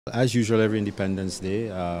As usual, every Independence Day,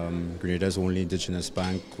 Grenada's only Indigenous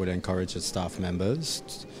bank would encourage its staff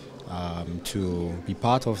members to be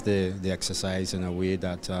part of the exercise in a way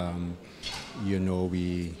that,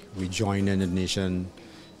 we join in the nation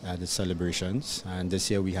at the celebrations. And this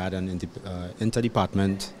year we had an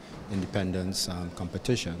interdepartment independence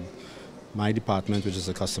competition. My department, which is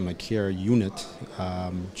the customer care unit,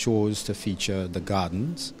 chose to feature the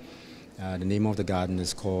gardens. The name of the garden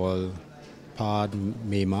is called Pad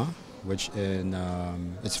Mema, which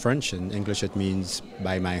it's French. In English it means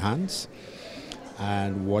by my hands.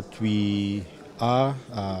 And what we are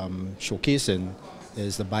showcasing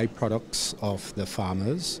is the byproducts of the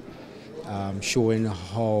farmers, showing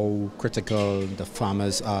how critical the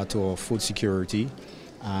farmers are to our food security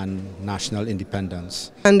and national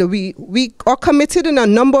independence. And we are committed in a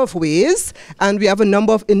number of ways, and we have a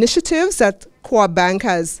number of initiatives that Co-op Bank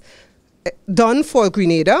has done for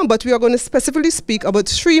Grenada, but we are going to specifically speak about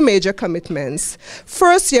three major commitments.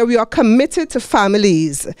 First, here we are committed to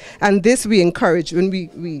families, and this we encourage when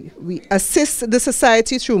we assist the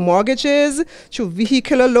society through mortgages, through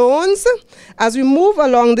vehicular loans. As we move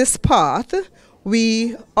along this path,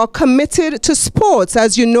 we are committed to sports.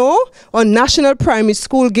 As you know, on national primary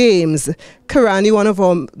school games, Karani, one of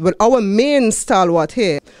our main stalwart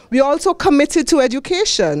here. We are also committed to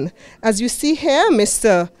education. As you see here,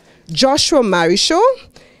 Mr. Joshua Marisho,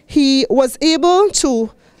 he was able to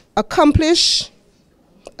accomplish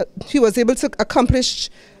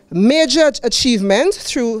major achievement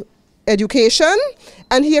through education,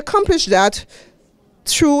 and he accomplished that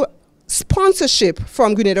through sponsorship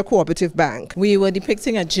from Grenada Cooperative Bank. We were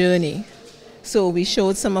depicting a journey. So we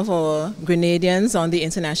showed some of our Grenadians on the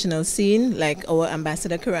international scene, like our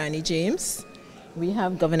Ambassador Karani James. We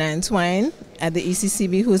have Governor Antoine at the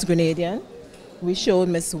ECCB, who's Grenadian. We showed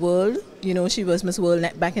Miss World, she was Miss World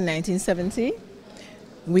back in 1970.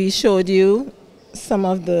 We showed you some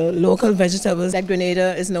of the local vegetables that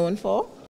Grenada is known for.